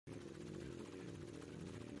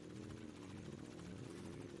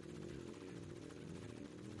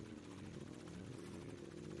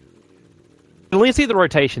only see the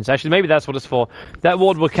rotations. Actually, maybe that's what it's for. That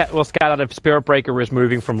ward will scout out if Spirit Breaker is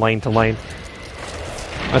moving from lane to lane.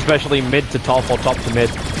 Especially mid to top or top to mid.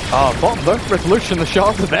 Oh, bottom though. Resolution, the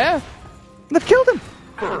shards are there. They've killed him.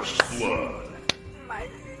 First blood.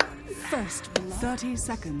 First, 30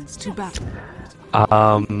 seconds to battle.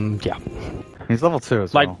 Yeah. He's level 2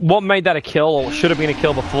 as well. Like, what made that a kill, or should have been a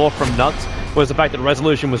kill before from Nuts, was the fact that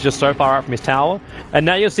Resolution was just so far out from his tower. And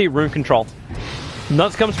now you'll see rune control.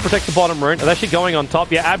 Nuts comes to protect the bottom rune. It's actually going on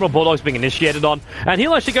top. Yeah, Admiral Bulldog's being initiated on. And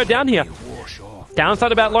he'll actually go down here.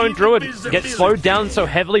 Downside about Lone Druid. Gets slowed down so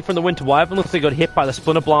heavily from the Winter Wyvern. Looks like he got hit by the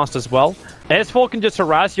Splinter Blast as well. S4 can just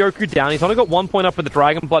harass Yoku down. He's only got 1 point up with the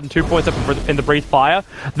Dragon Blood and 2 points up in the Breathe Fire.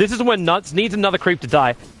 This is when Nuts needs another creep to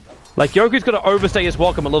die. Like, Yoku's got to overstay his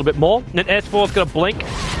welcome a little bit more. And S4's got to blink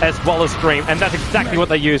as well as scream. And that's exactly what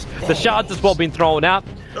they use. The shards as well being thrown out.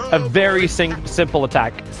 A very simple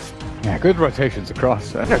attack. Yeah, good rotations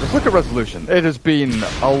across. Yeah, just look at Resolution. It has been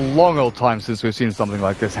a long old time since we've seen something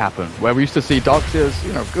like this happen, where we used to see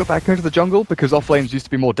Darkseers, go back into the jungle because off lanes used to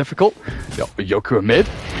be more difficult. Yoku mid.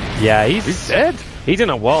 Yeah, he's dead. He's in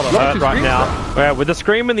a world of hurt right now. With the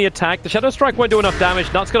Scream and the attack, the Shadow Strike won't do enough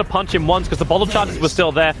damage. Nuts going to punch him once because the bottle charges were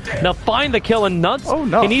still there. Now find the kill, and Nuts,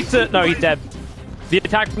 he needs to... No, he's dead. The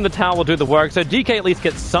attack from the tower will do the work, so DK at least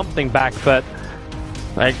gets something back, but...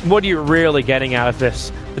 Like, what are you really getting out of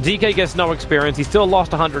this? The DK gets no experience. He still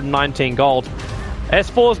lost 119 gold.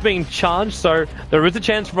 S4 is being charged, so there is a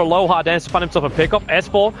chance for Aloha Dance to find himself a pickup.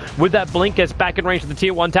 S4, with that blink, gets back in range of the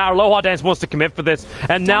tier 1 tower. Aloha Dance wants to commit for this,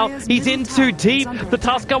 and now he's in too deep. The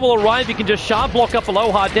Tusker will arrive. He can just shard block up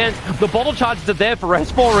Aloha Dance. The bottle charges are there for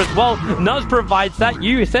S4 as well. Nuz provides that.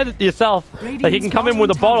 You said it yourself, that he can come in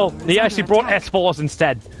with a bottle. He actually brought S4s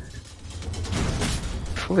instead.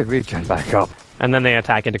 Fully regen back up. And then they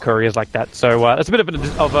attack into couriers like that. So it's a bit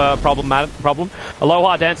of a problem.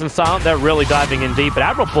 Aloha Dance and Silent, they're really diving in deep. But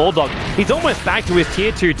Admiral Bulldog, he's almost back to his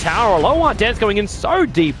tier 2 tower. Aloha Dance going in so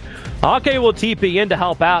deep. RK will TP in to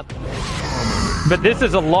help out. But this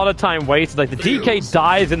is a lot of time wasted. Like, the DK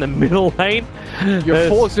dies in the middle lane. You're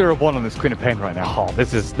 4-0-1 on this Queen of Pain right now. Oh,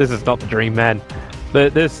 this is not the dream, man.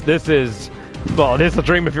 But this is... Well, it is the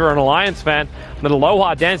dream if you're an Alliance fan. But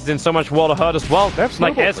Aloha Dance is in so much world of hurt as well.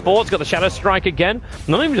 Like, S4's got the Shadow Strike again.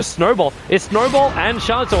 Not even just Snowball. It's Snowball and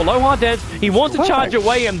Shard. So Aloha Dance, he wants to charge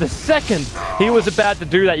away, and the second he was about to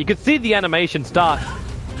do that, you could see the animation start.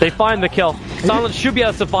 They find the kill. Silence should be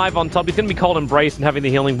able to survive on top. He's going to be Cold Embrace and having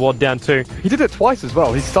the healing ward down too. He did it twice as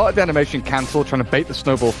well. He started the animation cancel, trying to bait the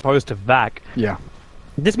Snowball. Opposed to Vac. Yeah.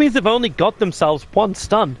 This means they've only got themselves one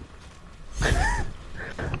stun.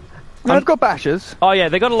 They've got bashes. Oh yeah,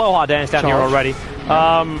 they got Aloha Dance down here already.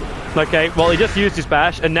 Okay, well, he just used his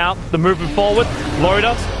bash, and now the movement forward.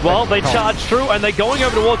 Loader, well, they charge through, and they're going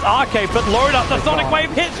over towards Arcade, but Loader, the Sonic Wave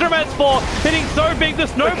hits from S4, hitting so big, the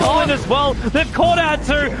Snowball in as well. They've caught out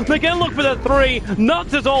 2, they're going to look for the 3.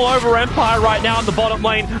 Nuts is all over Empire right now in the bottom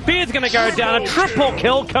lane. Beard's going to go down, a triple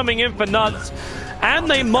kill coming in for Nuts. And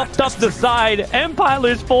they mopped up the side. Empire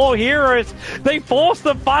lose 4 heroes. They forced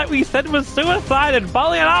the fight we said was suicide, and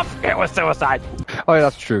funnily enough, it was suicide. Oh yeah,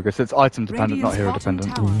 that's true, because it's item dependent, not hero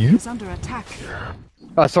dependent.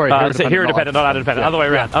 Sorry, hero dependent, not item dependent. Yeah. Other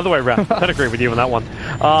way around. I'd agree with you on that one.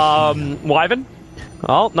 Wyvern.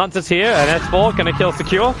 Oh, Nuts is here, and S4 going to kill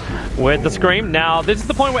Secure with the Scream. Now, this is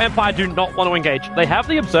the point where Empire do not want to engage. They have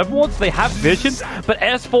the Observer Wards, they have Vision, but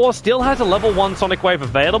S4 still has a level 1 Sonic Wave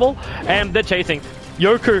available, and they're chasing.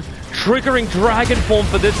 Yoku triggering Dragon Form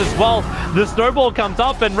for this as well. The Snowball comes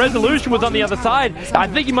up, and Resolution was on the other side. I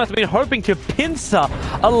think he must have been hoping to pincer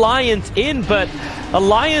Alliance in, but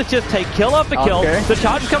Alliance just take kill after kill. Okay. The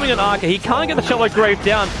charge is coming on Arca. He can't get the Shallow Grave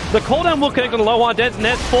down. The cooldown will connect on Aloha Dance and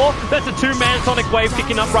S4. That's a 2-man Sonic Wave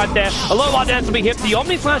kicking up right there. Aloha Dance will be hit. The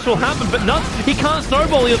Omni Slash will happen, but Nuts, he can't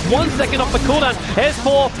Snowball. He has 1 second off the cooldown.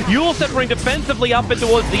 S4, Yule centering defensively up and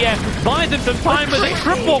towards the air. Finds him some time with a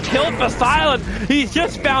triple kill for Silent. He's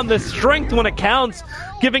just found the strength when it counts,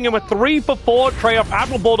 giving him a 3-for-4 trade off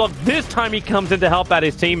Admiral Bulldog. This time he comes in to help out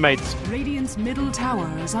his teammates. Radiant's middle tower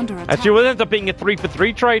is under attack. Actually, it ends up being a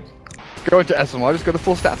 3-for-3 trade. Go into SMY, just go to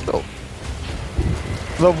full stats build.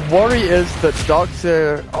 The worry is that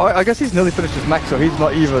Darkseer, I guess he's nearly finished his max, so he's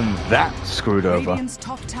not even that screwed over.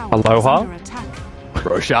 Aloha.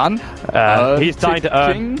 Roshan. He's dying to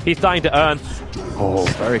earn. He's dying to earn. Oh,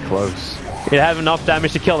 very close. He'd have enough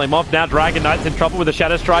damage to kill him off. Now Dragon Knight's in trouble with the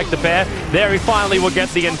Shadow Strike. The bear, there he finally will get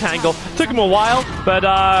the entangle. Took him a while, but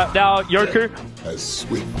now Yoku.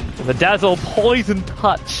 The Dazzle Poison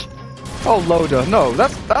Touch. Oh, Loader. No,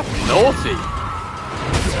 that's naughty.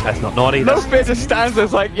 That's not naughty. No Spear just stands there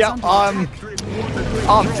like, yeah, I'm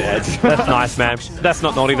dead. That's nice, man. That's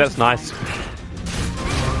not naughty, that's nice.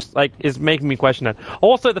 like is making me question it.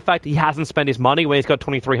 Also, the fact he hasn't spent his money when he's got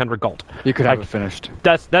 2,300 gold. You could have it finished.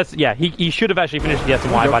 That's yeah. He should have actually finished the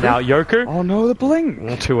SY by now. Yoku. Oh no, the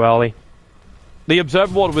bling. Too early. The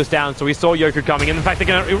observer ward was down, so we saw Yoku coming in. In fact, they're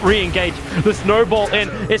going to re-engage the snowball in.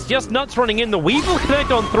 It's just Nuts running in. The Weevil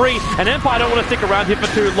connect on 3, and Empire don't want to stick around here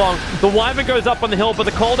for too long. The Wyvern goes up on the hill, but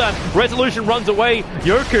the cooldown. Resolution runs away.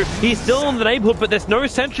 Yoku, he's still in the neighborhood, but there's no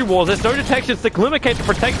sentry walls. There's no detections to Glimmercate to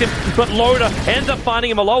protect him, but Loda ends up finding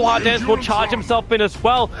him. Aloha Dance will charge himself in as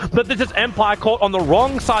well, but this is Empire caught on the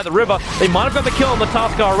wrong side of the river. They might have got the kill on the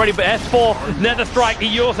Tasker already, but S4, Nether Strike, the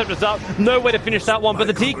Euro Scepter's up. No way to finish that one, but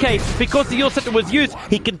the DK, because the Euro Scepter was used,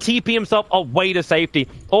 he can TP himself away to safety.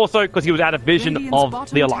 Also, because he was out of vision of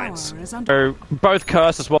the Alliance. So both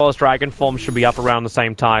Curse as well as Dragon Form should be up around the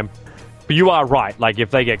same time. But you are right, like,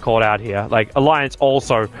 if they get caught out here, like, Alliance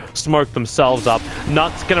also smoked themselves up.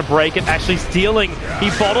 Nuts gonna break it, actually stealing. He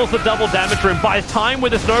bottles the double damage room, buys time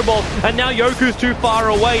with the snowballs, and now Yoku's too far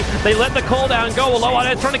away. They let the cooldown go. Aloha,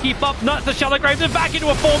 they're trying to keep up. Nuts, the Shallow Graves, and back into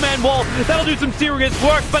a 4-man wall. That'll do some serious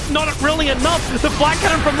work, but not really enough. The Black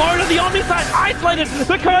Cannon from Loda, the Omni Slash isolated.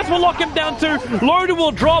 The Curse will lock him down too. Loda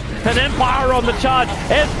will drop, and Empire on the charge.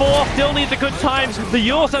 S4 still needs a good time. The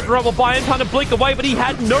Euro Scepter will buy in time to blink away, but he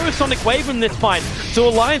had no Sonic Wave in this fight. So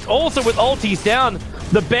Alliance also with ultis down.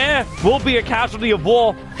 The bear will be a casualty of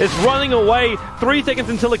war. It's running away. 3 seconds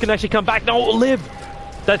until it can actually come back. No, it will live.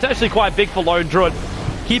 That's actually quite big for Lone Druid.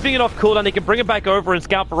 Keeping it off cooldown, he can bring it back over and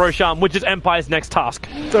scout for Roshan, which is Empire's next task.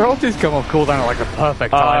 Their ultis come off cooldown at like a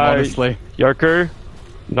perfect time, honestly. Yoku,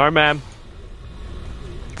 no ma'am.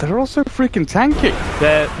 They're also freaking tanky.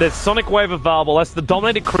 There's Sonic Wave available. That's the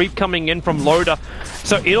dominated creep coming in from Loda.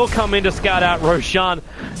 So it'll come in to scout out Roshan.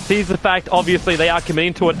 Sees the fact, obviously, they are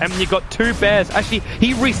committing to it. And you've got 2 bears. Actually,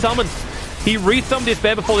 he resummoned. He resummoned his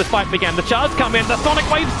bear before this fight began. The charge come in. The Sonic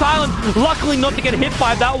Wave silent. Luckily not to get hit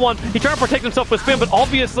by that one. He tried to protect himself with spin, but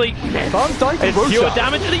obviously it's pure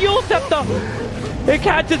damage to the Yule Scepter. It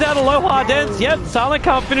catches out Aloha Dance. Yep, Silent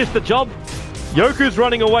can't finish the job. Yoku's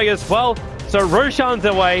running away as well. So Roshan's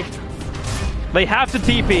away. They have to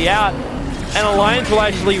TP out, and Alliance will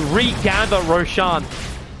actually regather Roshan.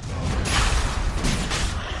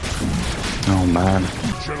 Oh man.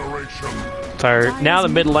 So now the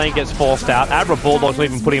mid lane gets forced out. Admiral Bulldog's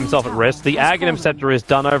even putting himself at risk. The Aghanim Scepter is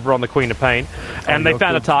done over on the Queen of Pain. And they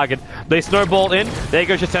found a target. They snowball in. There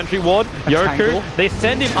goes your Sentry Ward. Yoku. They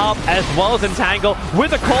send him up as well as Entangle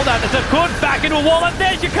with a cooldown. It's a good back into a wall. And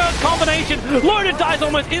there's your Curse combination. Loda dies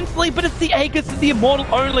almost instantly, but it's the Aegis, it's the Immortal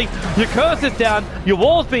only. Your Curse is down. Your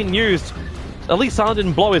wall's been used. At least Silent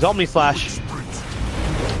didn't blow his Omni Slash.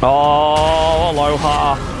 Oh,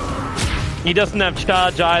 Aloha. He doesn't have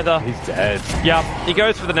charge either. He's dead. Yep, he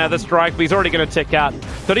goes for the Nether Strike, but he's already going to tick out.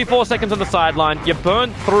 34 seconds on the sideline. You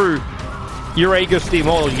burn through your Aegis the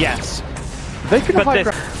Immortal, yes. They could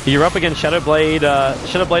have you're up against Shadowblade,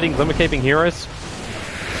 Shadowblading Glimmercaping heroes.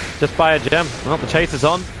 Just by a gem. Well, the chase is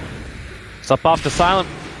on. It's up after Silent.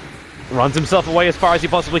 Runs himself away as far as he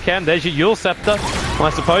possibly can. There's your Yule Scepter. Well, I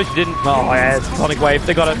suppose you didn't... Oh, yeah, it's Sonic Wave.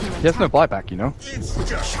 They got it. There's no buyback, you know?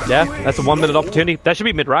 Yeah, that's a 1-minute opportunity. That should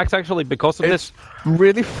be mid-racks, actually, because of this.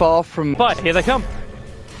 Really far from... But here they come.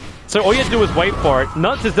 So all you have to do is wait for it.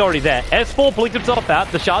 Nuts is already there. S4 blinked himself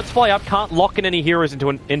out. The shards fly up. Can't lock in any heroes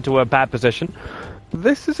into a bad position.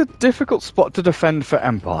 This is a difficult spot to defend for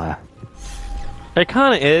Empire. It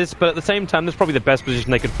kind of is, but at the same time, that's probably the best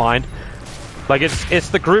position they could find. Like, it's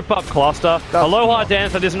the group up cluster. Aloha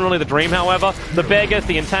Dance, that isn't really the dream, however. The bear gets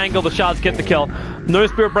the entangle, the shards get the kill. No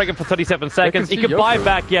Spirit Breaker for 37 seconds. He can buy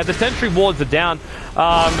back, yeah, the sentry wards are down.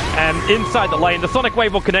 And inside the lane, the Sonic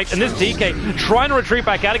Wave will connect, and this DK trying to retreat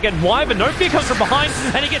back out again. Wyvern, no fear comes from behind,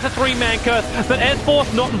 and he gets a 3-man curse, but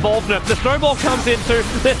S4's not involved in it. The snowball comes in too.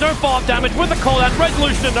 There's no follow-up damage with the call-out.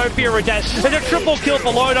 Resolution and no fear of death. It's a triple kill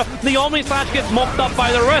for Loda. The Omni Slash gets mopped up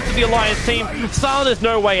by the rest of the Alliance team. Silent is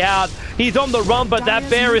no way out. He's on the run, but that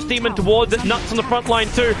bear is steaming towards it. Nuts on the front line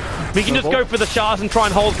too. We can just go for the shards and try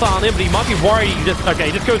and hold Silent in, but he might be worried. He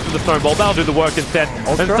just goes for the snowball. That'll do the work instead.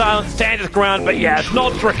 And Silent stands his ground, but yeah, it's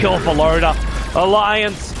not for a kill for Loda.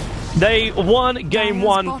 Alliance, they won game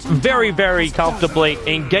 1 very, very comfortably.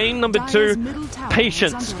 In game number 2,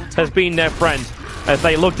 patience has been their friend as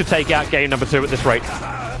they look to take out game number 2 at this rate.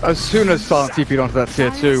 As soon as Silent TP'd onto that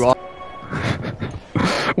tier 2,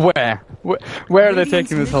 Where are they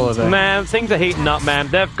taking this holiday? Man, things are heating up, man.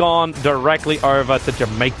 They've gone directly over to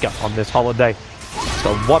Jamaica on this holiday. It's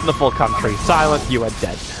a wonderful country. Silent, you are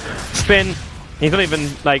dead. Spin, he's not even,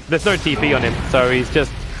 like, there's no TP on him, so he's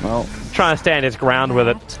just, well, trying to stand his ground with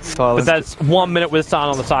it. Silent. But that's 1 minute with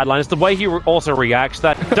Silent on the sideline. It's the way he also reacts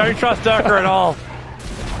that. Don't trust Durka at all.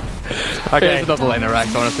 Okay. Here's another lane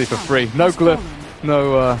interact, honestly, for free. No glyph,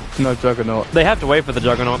 no juggernaut. They have to wait for the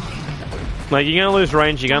Juggernaut. Like, you're gonna lose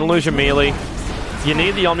range, you're gonna lose your melee. You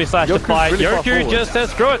need the Omni Slash to Yoku's fight. really far Yoku forward. just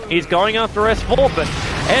says screw it. He's going after S4, but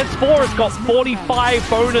S4 has got 45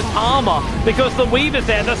 bonus armor because the Weave is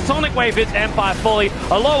there. The Sonic Wave hits Empire fully.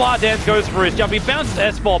 Aloha Dance goes for his jump. He bounces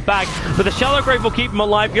S4 back, but the Shallow Grave will keep him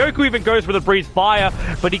alive. Yoku even goes for the Breeze Fire,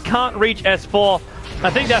 but he can't reach S4. I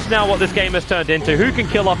think that's now what this game has turned into. Who can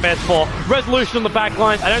kill off S4? Resolution on the back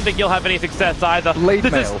lines. I don't think you'll have any success either. Late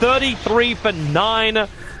This is mail. 33 for 9.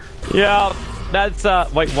 Yeah. That's,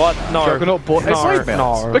 wait, what? No. Juggernaut bought no, late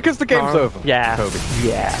mails. no, Because the game's no. over. Yeah. Kobe.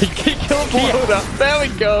 Yeah. He killed Loda. There we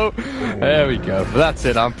go. There we go. That's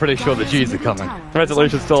it. I'm pretty sure the G's are coming.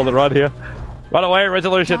 Resolution's still on the run here. Right away,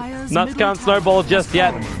 Resolution. Nuts can't snowball just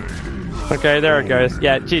yet. Okay, there it goes.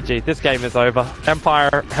 Yeah, GG. This game is over.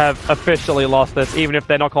 Empire have officially lost this, even if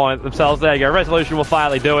they're not calling it themselves. There you go. Resolution will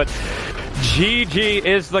finally do it. GG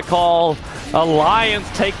is the call. Alliance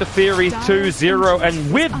take the series 2-0,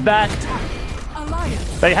 and with that,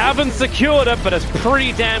 they haven't secured it, but it's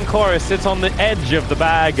pretty damn close. It's on the edge of the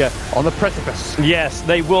bag. On the precipice. Yes,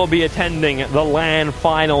 they will be attending the LAN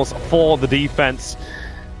finals for the defense.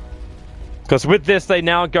 Because with this, they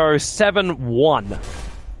now go 7-1.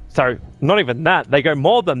 So, not even that. They go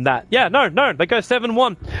more than that. Yeah, no, they go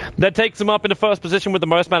 7-1. That takes them up into first position with the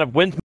most amount of wins.